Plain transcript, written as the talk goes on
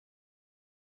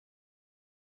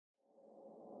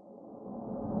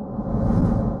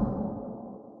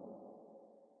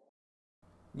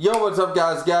Yo, what's up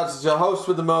guys, gals? It's your host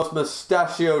with the most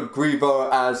mustachioed Griever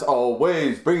as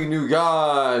always, bringing you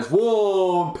guys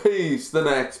One Piece, the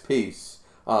next piece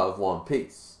of One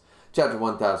Piece. Chapter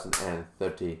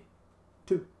 1032.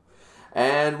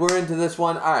 And we're into this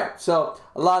one. Alright, so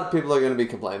a lot of people are going to be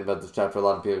complaining about this chapter, a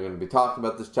lot of people are going to be talking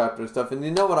about this chapter and stuff, and you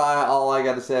know what all I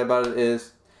got to say about it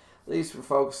is, at least we're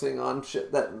focusing on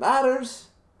shit that matters.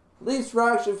 At least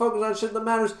we're actually focusing on shit that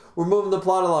matters. We're moving the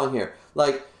plot along here.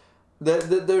 Like,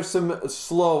 there's some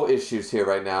slow issues here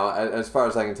right now, as far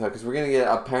as I can tell, because we're going to get,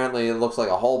 apparently, it looks like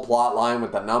a whole plot line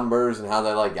with the numbers and how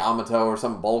they like Yamato or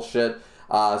some bullshit.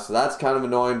 So that's kind of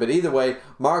annoying, but either way,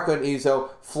 Marco and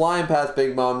Izo flying past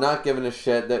Big Mom, not giving a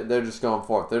shit. They're just going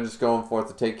forth. They're just going forth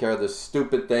to take care of this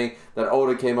stupid thing that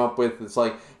Oda came up with. It's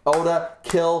like, Oda,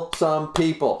 kill some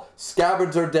people.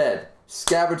 Scabbards are dead.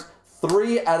 Scabbards,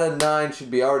 3 out of 9 should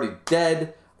be already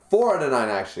dead. 4 out of 9,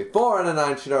 actually. 4 out of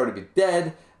 9 should already be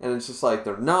dead. And it's just like,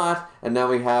 they're not. And now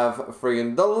we have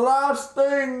friggin' the last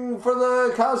thing for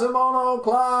the Kazimono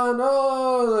clan.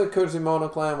 Oh, the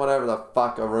Kuzimono clan, whatever the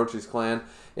fuck Orochi's clan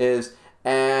is.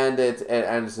 And it's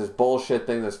this bullshit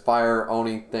thing, this fire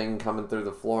Oni thing coming through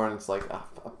the floor. And it's like,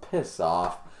 piss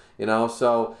off. You know,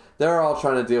 so they're all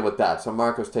trying to deal with that. So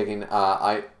Marco's taking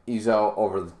Izo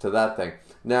over to that thing.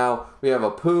 Now, we have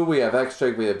Apu, we have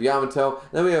X-Drake, we have Yamato,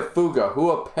 then we have Fuga,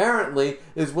 who apparently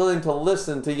is willing to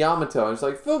listen to Yamato. And it's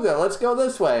like, Fuga, let's go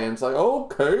this way. And it's like,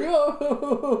 okay.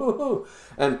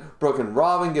 And Brook and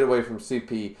Robin get away from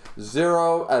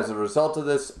CP0 as a result of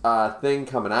this thing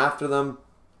coming after them.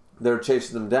 They're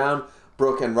chasing them down.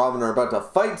 Brook and Robin are about to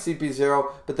fight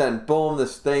CP0, but then boom,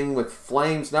 this thing with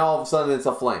flames. Now all of a sudden it's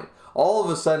a flame. All of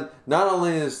a sudden, not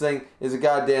only this thing is a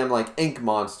goddamn like ink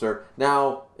monster,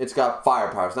 now it's got fire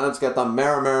powers. Now it's got the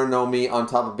Marimara no Mi on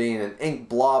top of being an ink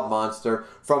blob monster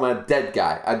from a dead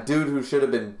guy. A dude who should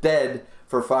have been dead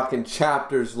for fucking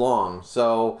chapters long.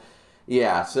 So,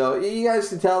 yeah. So, you guys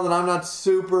can tell that I'm not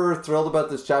super thrilled about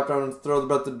this chapter. I'm not thrilled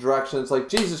about the direction. It's like,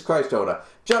 Jesus Christ, Oda.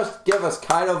 Just give us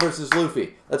Kaido versus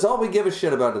Luffy. That's all we give a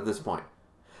shit about at this point.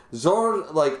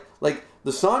 Zoro, like the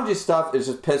Sanji stuff is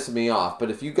just pissing me off. But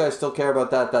if you guys still care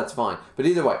about that, that's fine. But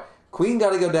either way, Queen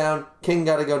gotta go down, King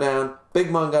gotta go down,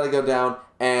 Big Mom gotta go down,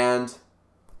 and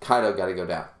Kaido gotta go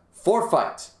down. 4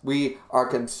 fights. We are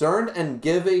concerned and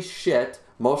give a shit.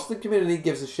 Most of the community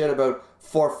gives a shit about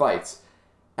 4 fights.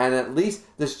 And at least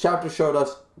this chapter showed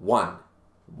us one.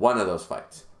 One of those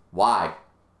fights. Why?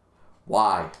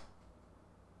 Why?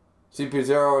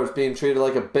 CP0 is being treated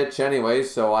like a bitch anyway,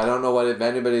 so I don't know what if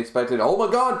anybody expected. Oh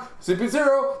my god,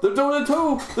 CP0, they're doing it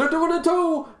too! They're doing it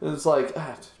too! And it's like,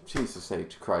 Jesus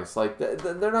H. Christ. Like,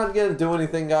 they're not going to do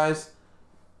anything, guys.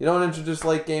 You don't introduce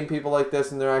late game people like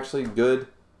this and they're actually good.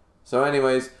 So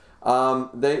anyways,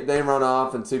 they run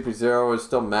off and CP0 is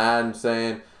still mad and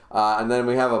saying, and then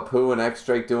we have Apu and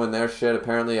X-Drake doing their shit.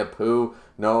 Apparently Apu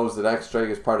knows that X-Drake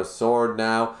is part of Sword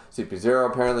now. CP0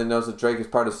 apparently knows that Drake is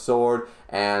part of Sword.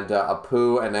 And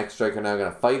Apu and X-Drake are now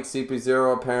going to fight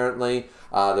CP0 apparently.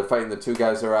 They're fighting the 2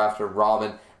 guys that are after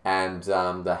Robin. And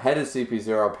the head of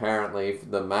CP0 apparently,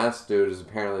 the masked dude is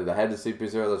apparently the head of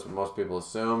CP0. That's what most people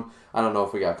assume. I don't know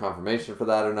if we got confirmation for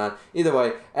that or not. Either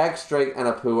way, X-Drake and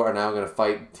Apu are now going to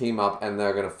fight, team up, and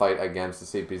they're going to fight against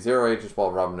the CP0 agents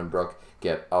while Robin and Brook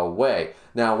get away.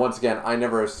 Now, once again, I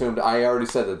never assumed, I already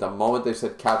said that the moment they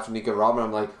said capture Nika Robin,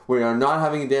 I'm like, we are not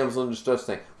having a damsel in distress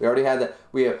thing. We already had that.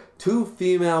 We have 2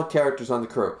 female characters on the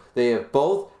crew. They have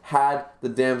both had the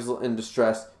damsel in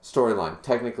distress storyline.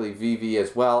 Technically, Vivi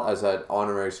as well as an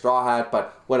honorary Straw Hat,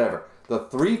 but whatever. The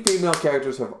 3 female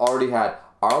characters have already had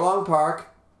Arlong Park,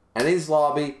 Enies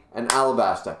Lobby, and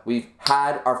Alabasta. We've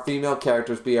had our female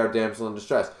characters be our damsel in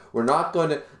distress. We're not going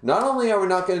to, not only are we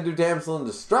not going to do damsel in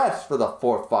distress for the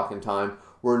 4th fucking time,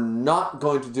 we're not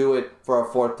going to do it for our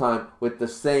 4th time with the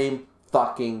same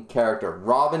fucking character.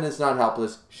 Robin is not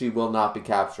helpless. She will not be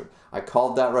captured. I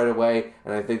called that right away,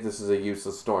 and I think this is a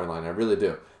useless storyline. I really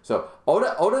do. So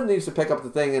Oda needs to pick up the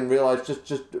thing and realize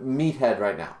just meathead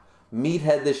right now.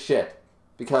 Meathead this shit.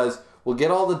 Because we'll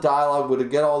get all the dialogue, we'll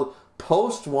get all the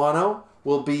post-Wano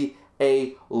will be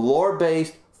a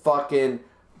lore-based fucking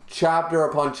chapter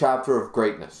upon chapter of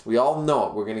greatness. We all know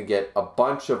it. We're going to get a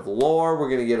bunch of lore. We're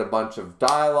going to get a bunch of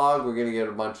dialogue. We're going to get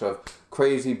a bunch of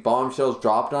crazy bombshells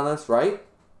dropped on us, right?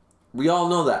 We all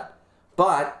know that.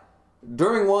 But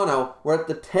during Wano, we're at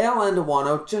the tail end of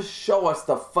Wano. Just show us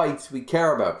the fights we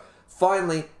care about.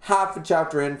 Finally, half a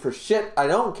chapter in for shit I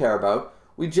don't care about,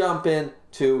 we jump in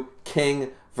to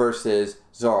King versus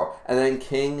Zoro. And then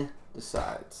King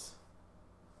decides.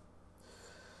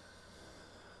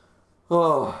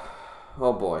 Oh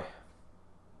boy.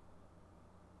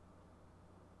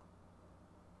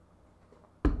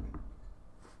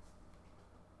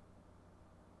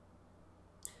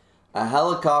 a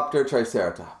helicopter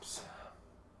Triceratops.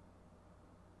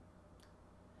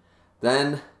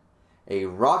 Then a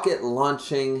rocket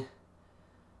launching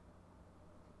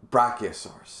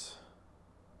Brachiosaurus.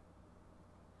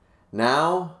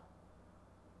 Now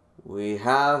we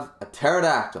have a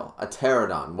pterodactyl, a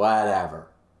pterodon, whatever,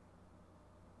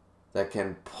 that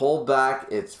can pull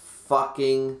back its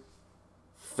fucking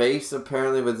face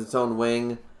apparently with its own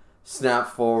wing, snap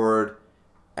forward,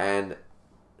 and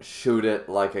shoot it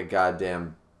like a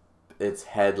goddamn, its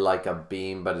head like a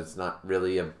beam, but it's not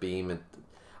really a beam.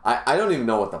 I don't even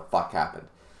know what the fuck happened.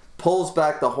 Pulls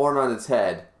back the horn on its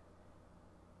head.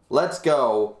 Let's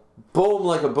go. Boom,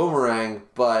 like a boomerang,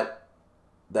 but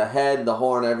the head, the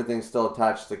horn, everything's still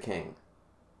attached to King.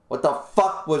 What the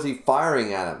fuck was he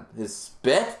firing at him? His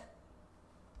spit?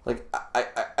 Like,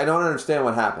 I don't understand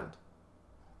what happened.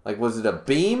 Like, was it a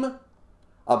beam?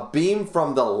 A beam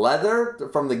from the leather?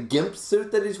 From the gimp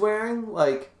suit that he's wearing?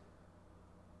 Like...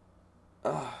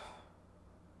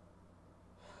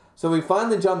 So we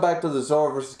finally jump back to the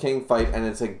Zoro versus King fight, and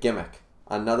it's a gimmick.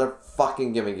 Another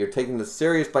fucking gimmick. You're taking the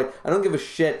serious fight. I don't give a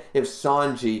shit if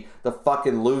Sanji, the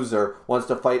fucking loser, wants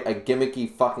to fight a gimmicky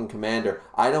fucking commander.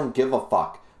 I don't give a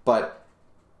fuck. But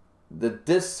the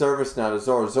disservice now to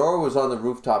Zoro. Zoro was on the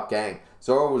rooftop gang.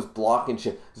 Zoro was blocking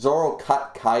shit. Zoro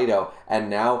cut Kaido, and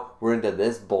now we're into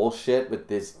this bullshit with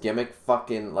this gimmick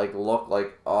fucking like look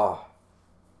like God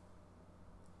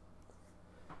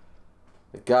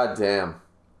damn.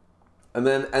 And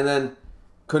then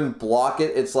couldn't block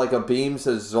it. It's like a beam,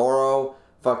 says Zoro.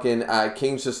 Fucking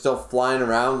King's just still flying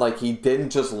around like he didn't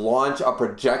just launch a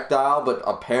projectile, but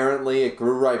apparently it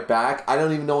grew right back. I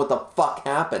don't even know what the fuck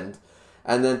happened.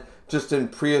 And then just in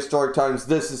prehistoric times,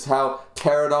 this is how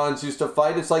pterodons used to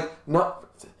fight. It's like, no,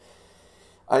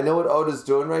 I know what Oda's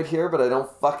doing right here, but I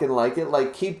don't fucking like it.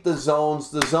 Like, keep the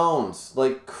zones the zones.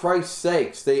 Like, Christ's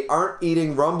sakes, they aren't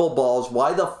eating rumble balls.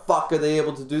 Why the fuck are they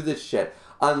able to do this shit?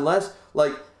 Unless,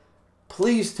 like,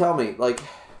 please tell me, like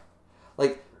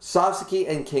Sasaki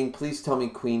and King, please tell me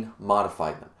Queen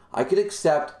modified them. I could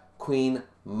accept Queen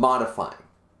modifying.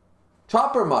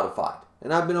 Chopper modified,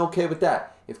 and I've been okay with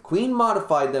that. If Queen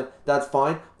modified them, that's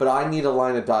fine, but I need a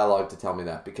line of dialogue to tell me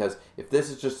that, because if this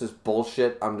is just this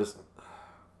bullshit, I'm just,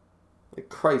 like,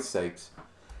 Christ's sakes.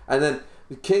 And then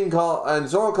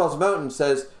Zoro calls him out and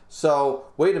says, so,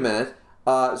 wait a minute,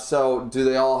 so do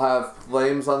they all have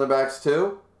flames on their backs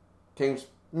too? King's,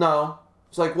 no.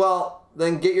 It's like, well,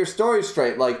 then get your story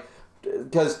straight, like,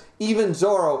 because even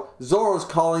Zoro's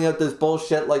calling out this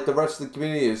bullshit like the rest of the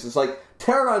community is. It's like,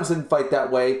 pterodons didn't fight that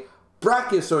way,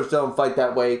 Brachiosaurs don't fight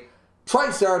that way,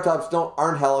 Triceratops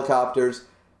aren't helicopters,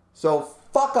 so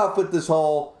fuck off with this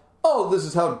whole, oh, this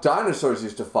is how dinosaurs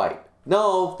used to fight.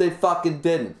 No, they fucking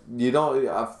didn't. You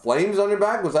don't, flames on your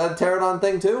back? Was that a pterodon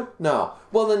thing too? No.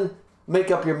 Well then, make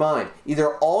up your mind.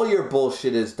 Either all your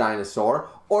bullshit is dinosaur,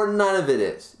 or none of it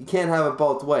is. You can't have it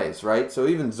both ways, right? So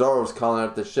even Zoro's calling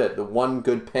out this shit. The one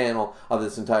good panel of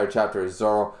this entire chapter is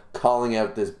Zoro calling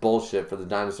out this bullshit for the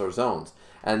dinosaur zones.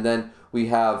 And then we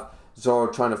have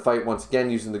Zoro trying to fight once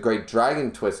again using the Great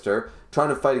Dragon Twister, trying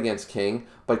to fight against King.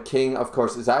 But King, of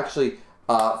course, is actually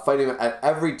fighting at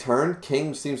every turn.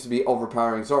 King seems to be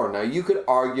overpowering Zoro. Now, you could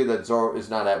argue that Zoro is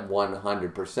not at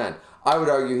 100%. I would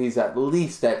argue he's at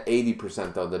least at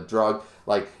 80%, though. The drug,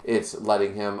 like, it's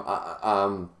letting him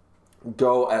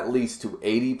go at least to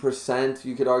 80%,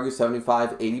 you could argue,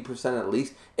 75, 80% at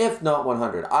least, if not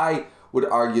 100. I would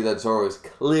argue that Zoro is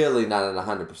clearly not at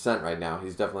 100% right now.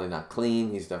 He's definitely not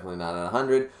clean. He's definitely not at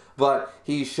 100. But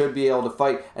he should be able to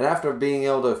fight. And after being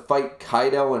able to fight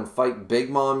Kaido and fight Big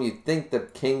Mom, you'd think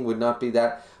that King would not be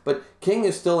that. But King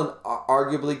is still an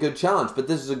arguably good challenge. But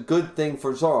this is a good thing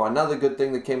for Zoro. Another good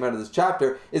thing that came out of this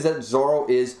chapter is that Zoro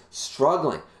is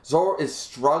struggling. Zoro is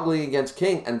struggling against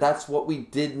King, and that's what we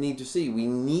did need to see. We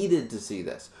needed to see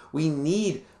this. We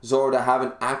need Zoro to have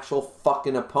an actual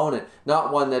fucking opponent.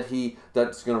 Not one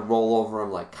that's going to roll over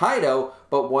him like Kaido,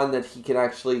 but one that he can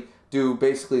actually do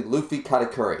basically Luffy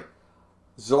Katakuri.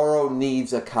 Zoro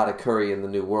needs a Katakuri in the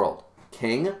new world.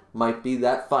 King might be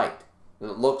that fight. And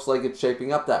it looks like it's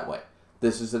shaping up that way.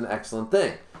 This is an excellent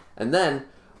thing. And then,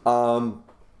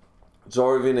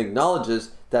 Zoro even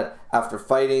acknowledges that after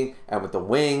fighting, and with the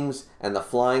wings, and the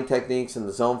flying techniques, and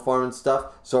the zone form and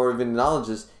stuff, Zoro even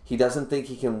acknowledges he doesn't think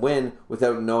he can win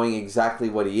without knowing exactly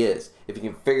what he is. If he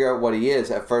can figure out what he is,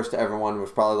 at first everyone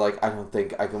was probably like, I don't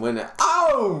think I can win.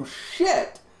 Oh,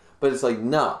 shit! But it's like,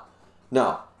 no.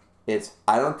 It's,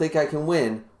 I don't think I can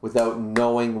win without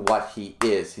knowing what he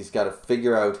is. He's got to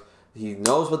figure out, he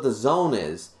knows what the zone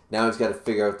is, now he's got to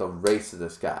figure out the race of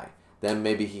this guy. Then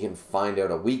maybe he can find out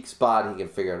a weak spot, he can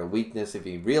figure out a weakness. If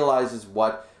he realizes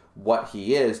what what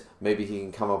he is, maybe he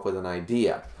can come up with an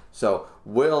idea. So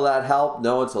will that help?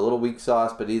 No, it's a little weak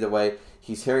sauce, but either way,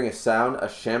 he's hearing a sound, a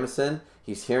shamisen.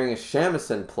 He's hearing a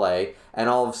shamisen play, and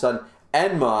all of a sudden,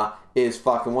 ENMA is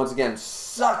fucking, once again,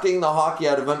 sucking the hockey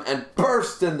out of him and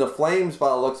bursts into flames by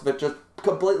the looks of it. Just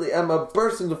completely, ENMA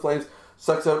bursts into flames,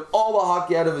 sucks out all the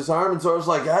hockey out of his arm, and Zoro's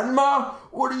like, "ENMA,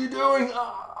 what are you doing?"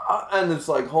 And it's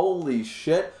like, holy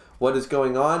shit, what is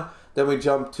going on? Then we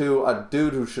jump to a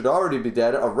dude who should already be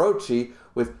dead, Orochi,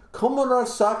 with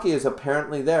Komurasaki is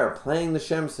apparently there, playing the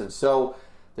shamisen. So,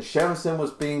 the shamisen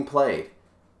was being played.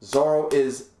 Zoro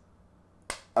is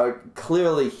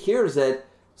clearly hears it,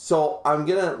 so I'm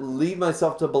gonna lead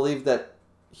myself to believe that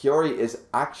Hiyori is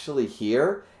actually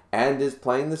here and is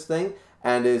playing this thing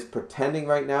and is pretending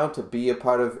right now to be a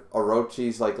part of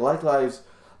Orochi's, like, likewise,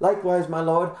 my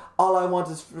lord, all I want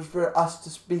is for us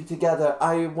to be together.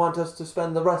 I want us to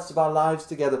spend the rest of our lives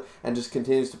together, and just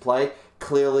continues to play.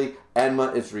 Clearly,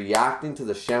 ENMA is reacting to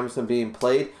the shamisen being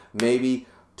played. Maybe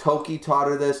Toki taught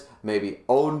her this, maybe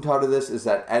Odin taught her this, is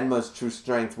that ENMA's true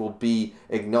strength will be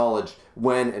acknowledged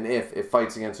when and if it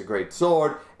fights against a great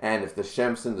sword, and if the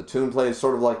shamisen, the tune plays,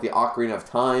 sort of like the Ocarina of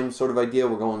Time sort of idea.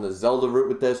 We're going the Zelda route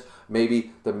with this.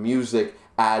 Maybe the music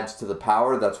adds to the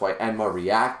power. That's why ENMA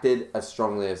reacted as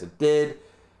strongly as it did.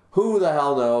 Who the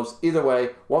hell knows? Either way,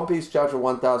 One Piece chapter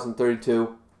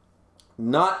 1032,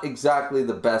 not exactly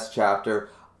the best chapter.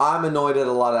 I'm annoyed at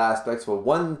a lot of aspects, but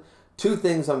two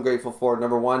things I'm grateful for.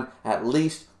 Number one, at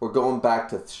least we're going back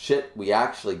to shit we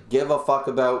actually give a fuck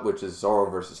about, which is Zoro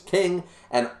versus King.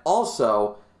 And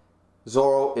also,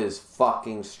 Zoro is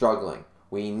fucking struggling.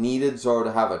 We needed Zoro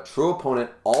to have a true opponent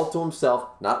all to himself,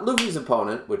 not Luffy's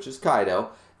opponent, which is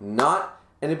Kaido, not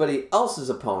anybody else's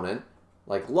opponent,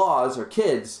 like Laws or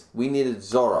Kids. We needed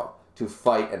Zoro to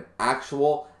fight an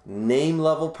actual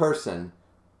name-level person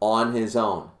on his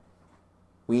own.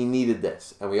 We needed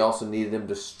this, and we also needed him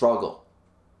to struggle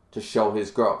to show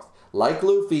his growth. Like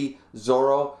Luffy,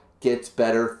 Zoro gets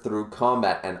better through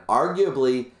combat, and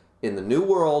arguably, in the new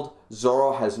world,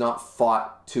 Zoro has not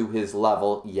fought to his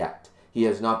level yet. He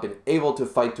has not been able to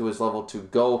fight to his level to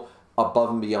go above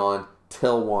and beyond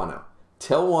till Wano.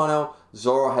 Till Wano,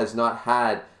 Zoro has not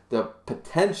had the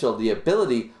potential, the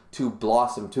ability to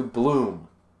blossom, to bloom,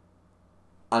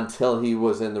 until he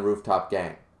was in the Rooftop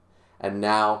Gang. And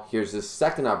now, here's his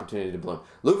second opportunity to bloom.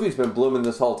 Luffy's been blooming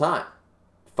this whole time,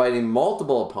 fighting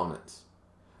multiple opponents,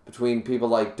 between people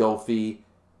like Dofi,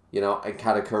 and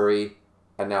Katakuri,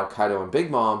 and now Kaido and Big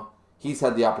Mom. He's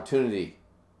had the opportunity,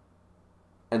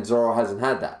 and Zoro hasn't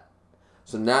had that.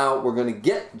 So now we're going to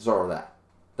get Zoro that.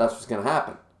 That's what's going to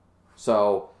happen.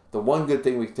 So the one good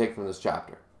thing we can take from this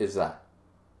chapter is that.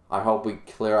 I hope we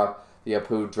clear up the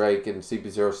Apu, Drake, and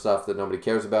CP0 stuff that nobody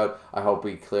cares about. I hope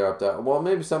we clear up that. Well,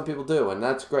 maybe some people do, and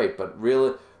that's great. But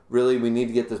really, we need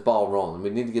to get this ball rolling.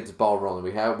 We need to get this ball rolling.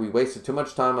 We wasted too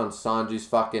much time on Sanji's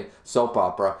fucking soap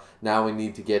opera. Now we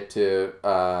need to get to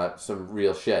some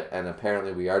real shit, and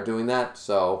apparently we are doing that.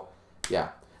 So, yeah.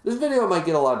 This video might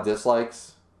get a lot of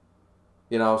dislikes.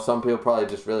 Some people probably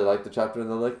just really like the chapter, and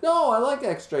they're like, no, I like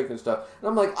X-Drake and stuff. And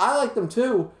I'm like, I like them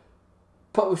too.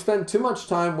 But we spend too much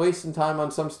time wasting time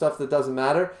on some stuff that doesn't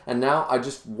matter. And now I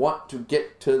just want to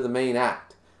get to the main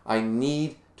act. I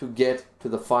need to get to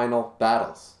the final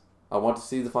battles. I want to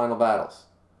see the final battles.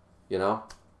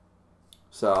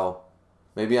 So,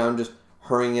 maybe I'm just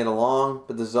hurrying it along.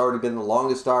 But this has already been the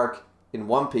longest arc in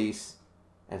One Piece.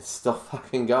 And it's still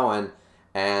fucking going.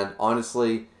 And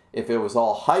honestly, if it was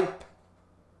all hype,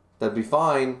 that'd be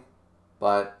fine.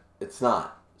 But it's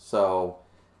not. So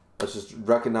let's just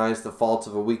recognize the faults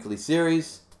of a weekly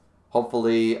series.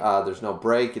 Hopefully there's no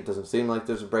break. It doesn't seem like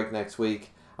there's a break next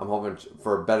week. I'm hoping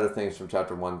for better things from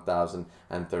chapter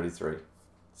 1033.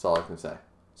 That's all I can say.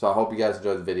 So I hope you guys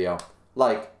enjoyed the video.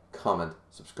 Like, comment,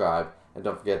 subscribe, and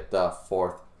don't forget the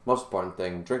fourth most important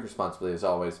thing, drink responsibly as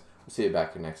always. We'll see you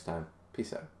back here next time.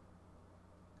 Peace out.